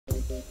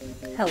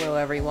Hello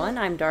everyone,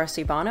 I'm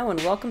Darcy Bono and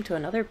welcome to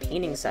another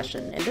painting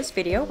session. In this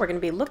video we're going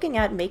to be looking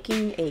at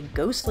making a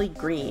ghostly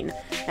green.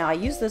 Now I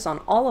use this on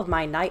all of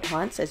my night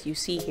hunts as you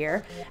see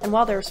here, and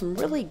while there are some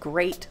really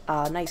great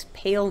nice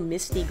pale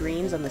misty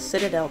greens on the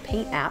Citadel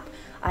paint app,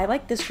 I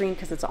like this green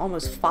because it's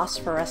almost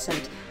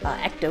phosphorescent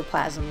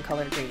ectoplasm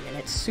color green and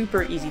it's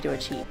super easy to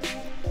achieve.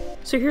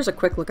 So here's a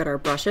quick look at our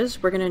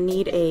brushes. We're going to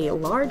need a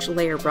large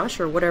layer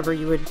brush, or whatever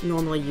you would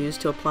normally use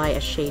to apply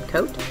a shade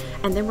coat,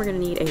 and then we're going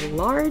to need a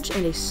large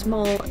and a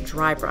small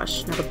dry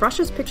brush. Now the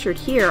brushes pictured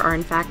here are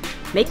in fact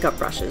makeup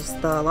brushes.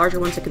 The larger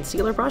one's a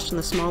concealer brush and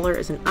the smaller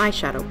is an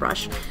eyeshadow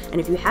brush.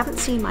 And if you haven't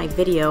seen my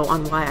video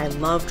on why I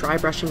love dry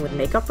brushing with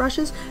makeup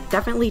brushes,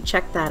 definitely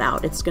check that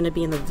out. It's going to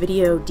be in the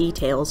video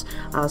details,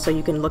 so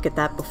you can look at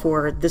that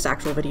before this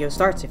actual video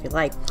starts if you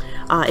like.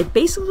 It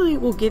basically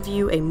will give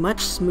you a much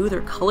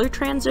smoother color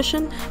transition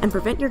and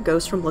prevent your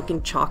ghost from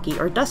looking chalky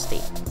or dusty.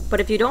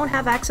 But if you don't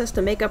have access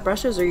to makeup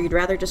brushes or you'd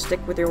rather just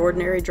stick with your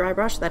ordinary dry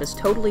brush, that is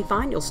totally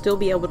fine. You'll still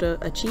be able to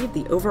achieve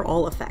the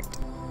overall effect.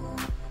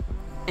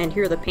 And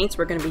here are the paints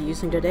we're going to be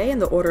using today in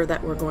the order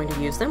that we're going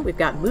to use them. We've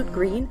got Moot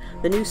Green,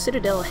 the new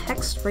Citadel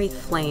Hex Wraith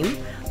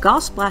Flame,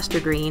 Gauss Blaster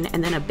Green,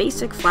 and then a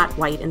basic flat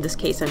white. In this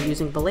case I'm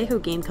using Vallejo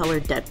Game Color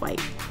Dead White.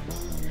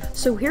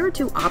 So here are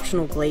two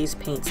optional glaze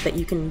paints that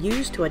you can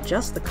use to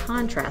adjust the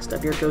contrast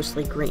of your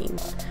ghostly green.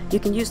 You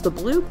can use the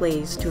blue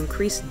glaze to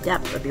increase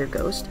depth of your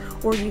ghost,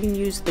 or you can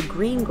use the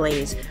green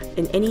glaze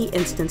in any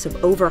instance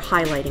of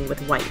over-highlighting with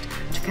white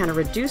to kind of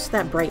reduce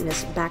that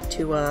brightness back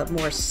to a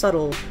more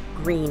subtle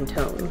green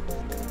tone.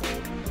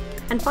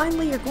 And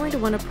finally, you're going to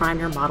want to prime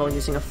your model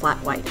using a flat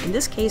white. In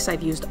this case,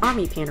 I've used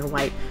Army Painter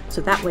white,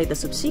 so that way the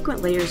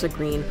subsequent layers of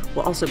green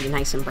will also be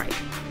nice and bright.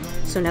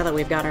 So now that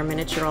we've got our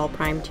miniature all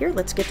primed here,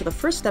 let's get to the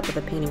first step of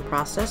the painting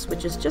process,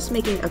 which is just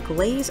making a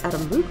glaze out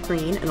of Moot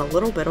Green and a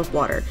little bit of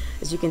water.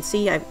 As you can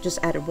see, I've just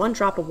added 1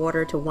 drop of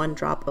water to 1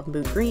 drop of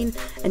Moot Green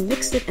and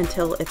mixed it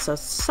until it's a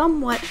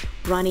somewhat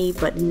runny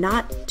but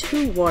not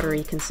too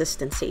watery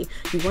consistency.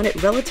 You want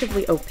it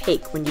relatively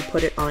opaque when you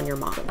put it on your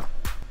model.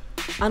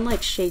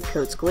 Unlike shade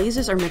coats,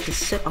 glazes are meant to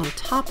sit on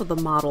top of the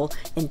model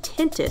and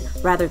tint it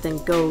rather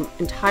than go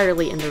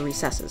entirely in the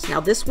recesses. Now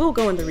this will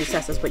go in the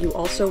recesses, but you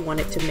also want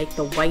it to make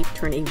the white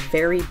turn a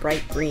very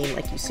bright green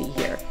like you see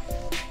here.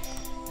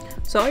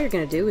 So all you're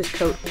going to do is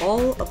coat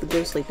all of the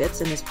ghostly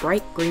bits in this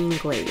bright green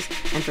glaze,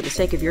 and for the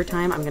sake of your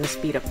time I'm going to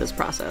speed up this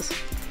process.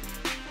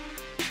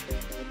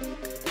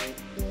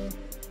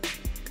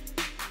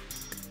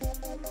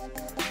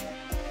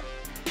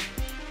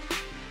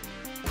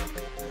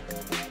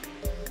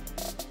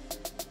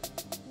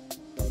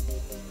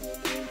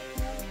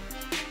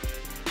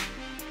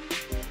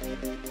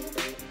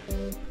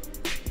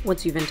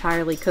 Once you've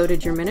entirely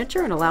coated your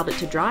miniature and allowed it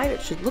to dry,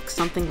 it should look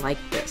something like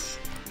this.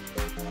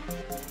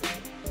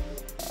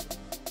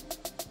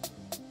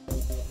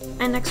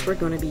 And next we're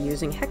going to be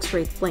using Hex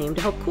Wraith Flame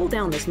to help cool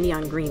down this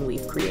neon green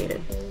we've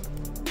created.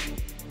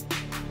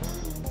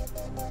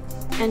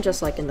 And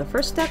just like in the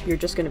first step, you're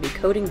just going to be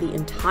coating the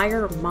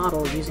entire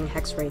model using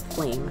Hex Wraith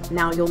Flame.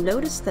 Now you'll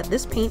notice that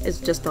this paint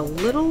is just a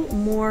little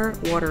more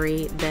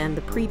watery than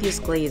the previous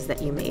glaze that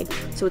you made,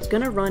 so it's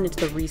going to run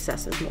into the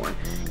recesses more.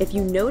 If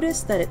you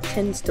notice that it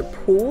tends to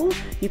pool,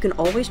 you can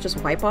always just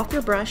wipe off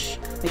your brush,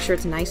 make sure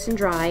it's nice and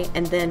dry,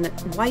 and then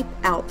wipe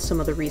out some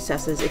of the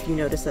recesses if you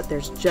notice that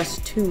there's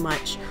just too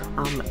much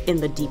in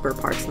the deeper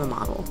parts of the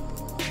model.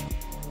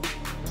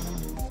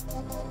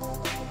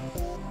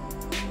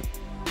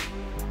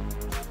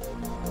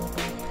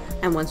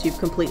 And once you've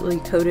completely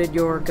coated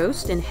your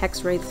ghost in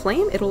Hex Wraith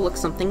Flame, it'll look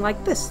something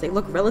like this. They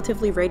look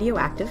relatively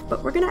radioactive,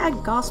 but we're going to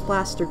add Gauss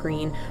Blaster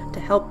Green to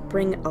help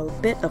bring a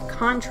bit of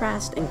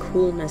contrast and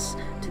coolness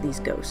to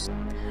these ghosts.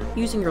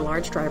 Using your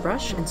large dry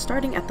brush and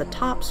starting at the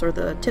tops or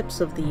the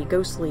tips of the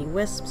ghostly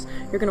wisps,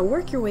 you're going to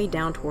work your way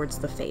down towards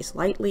the face,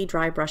 lightly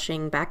dry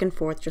brushing back and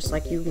forth just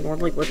like you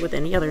normally would with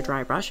any other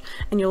dry brush,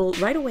 and you'll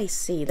right away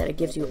see that it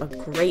gives you a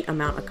great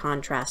amount of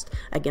contrast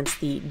against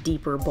the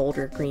deeper,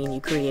 bolder green you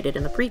created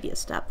in the previous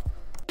step.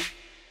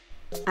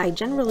 I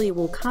generally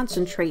will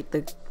concentrate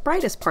the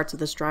brightest parts of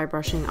this dry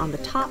brushing on the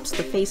tops,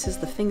 the faces,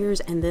 the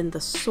fingers, and then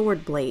the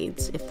sword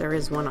blades, if there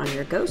is one on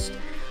your ghost.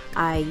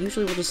 I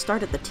usually will just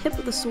start at the tip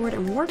of the sword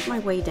and work my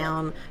way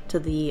down to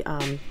the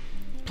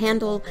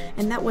handle,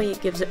 and that way it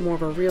gives it more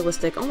of a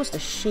realistic, almost a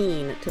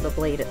sheen to the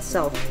blade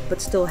itself,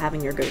 but still having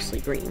your ghostly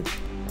green.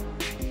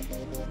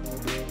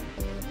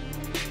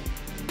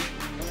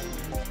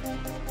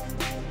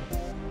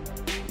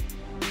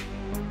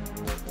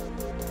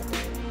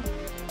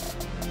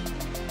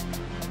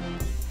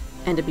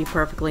 And to be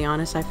perfectly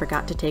honest, I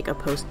forgot to take a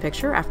post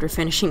picture after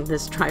finishing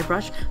this dry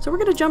brush, so we're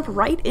going to jump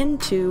right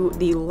into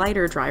the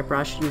lighter dry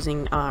brush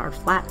using our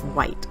flat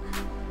white.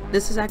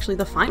 This is actually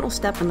the final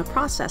step in the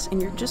process,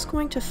 and you're just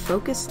going to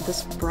focus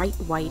this bright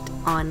white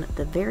on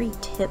the very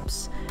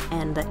tips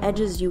and the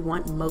edges you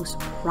want most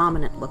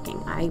prominent looking.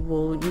 I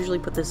will usually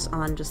put this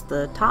on just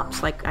the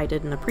tops like I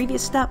did in the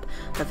previous step,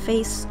 the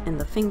face and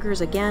the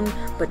fingers again,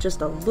 but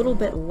just a little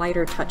bit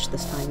lighter touch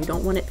this time. You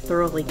don't want it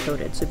thoroughly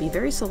coated, so be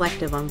very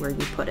selective on where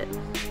you put it.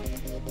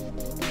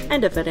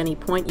 And if at any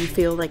point you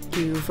feel like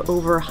you've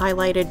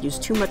over-highlighted,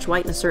 used too much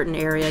white in a certain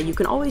area, you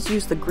can always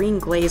use the green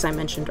glaze I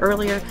mentioned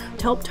earlier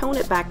to help tone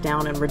it back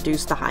down and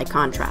reduce the high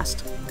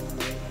contrast.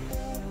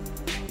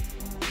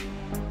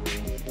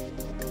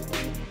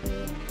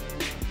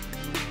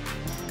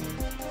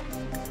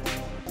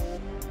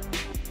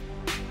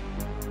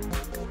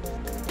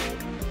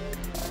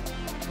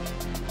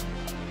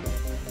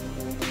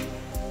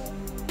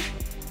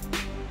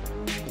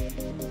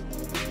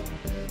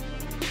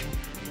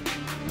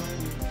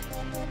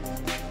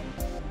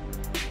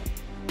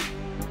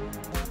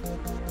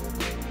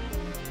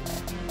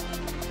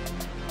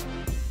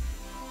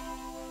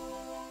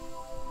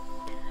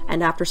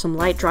 And after some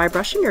light dry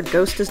brushing, your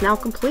ghost is now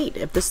complete.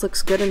 If this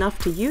looks good enough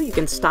to you, you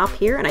can stop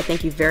here, and I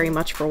thank you very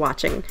much for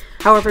watching.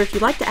 However, if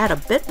you'd like to add a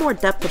bit more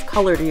depth of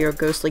color to your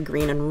ghostly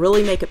green and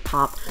really make it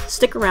pop,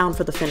 stick around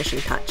for the finishing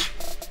touch.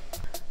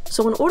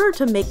 So in order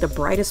to make the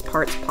brightest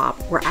parts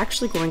pop, we're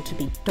actually going to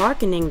be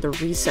darkening the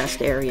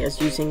recessed areas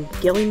using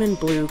Gilliman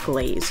Blue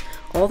glaze.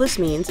 All this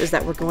means is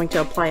that we're going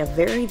to apply a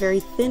very,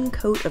 very thin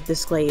coat of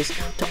this glaze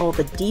to all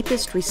the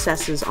deepest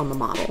recesses on the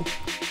model.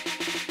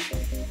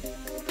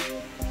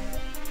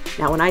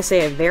 Now when I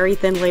say a very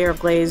thin layer of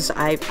glaze,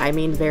 I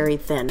mean very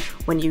thin.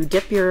 When you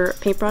dip your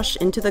paintbrush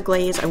into the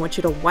glaze, I want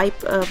you to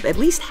wipe at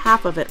least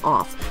half of it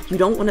off. You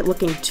don't want it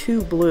looking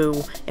too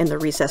blue in the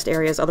recessed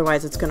areas,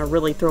 otherwise it's going to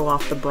really throw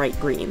off the bright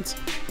greens.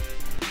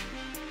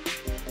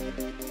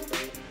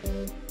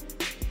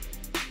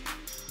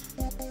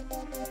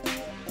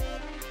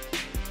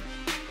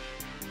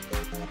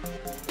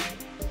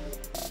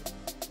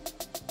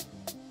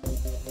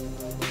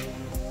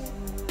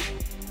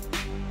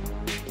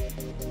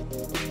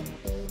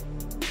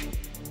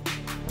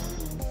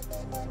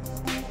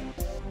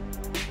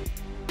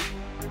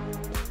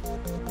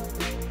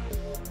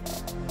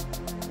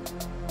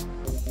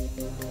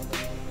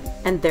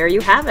 And there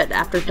you have it!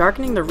 After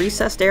darkening the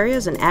recessed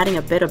areas and adding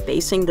a bit of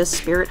basing, this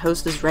spirit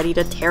host is ready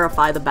to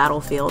terrify the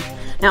battlefield.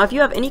 Now if you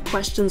have any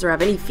questions or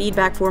have any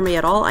feedback for me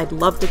at all, I'd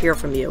love to hear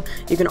from you.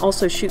 You can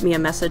also shoot me a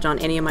message on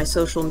any of my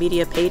social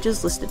media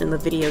pages listed in the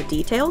video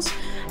details,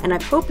 and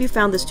I hope you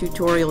found this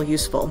tutorial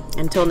useful.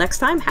 Until next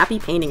time, happy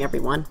painting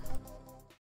everyone!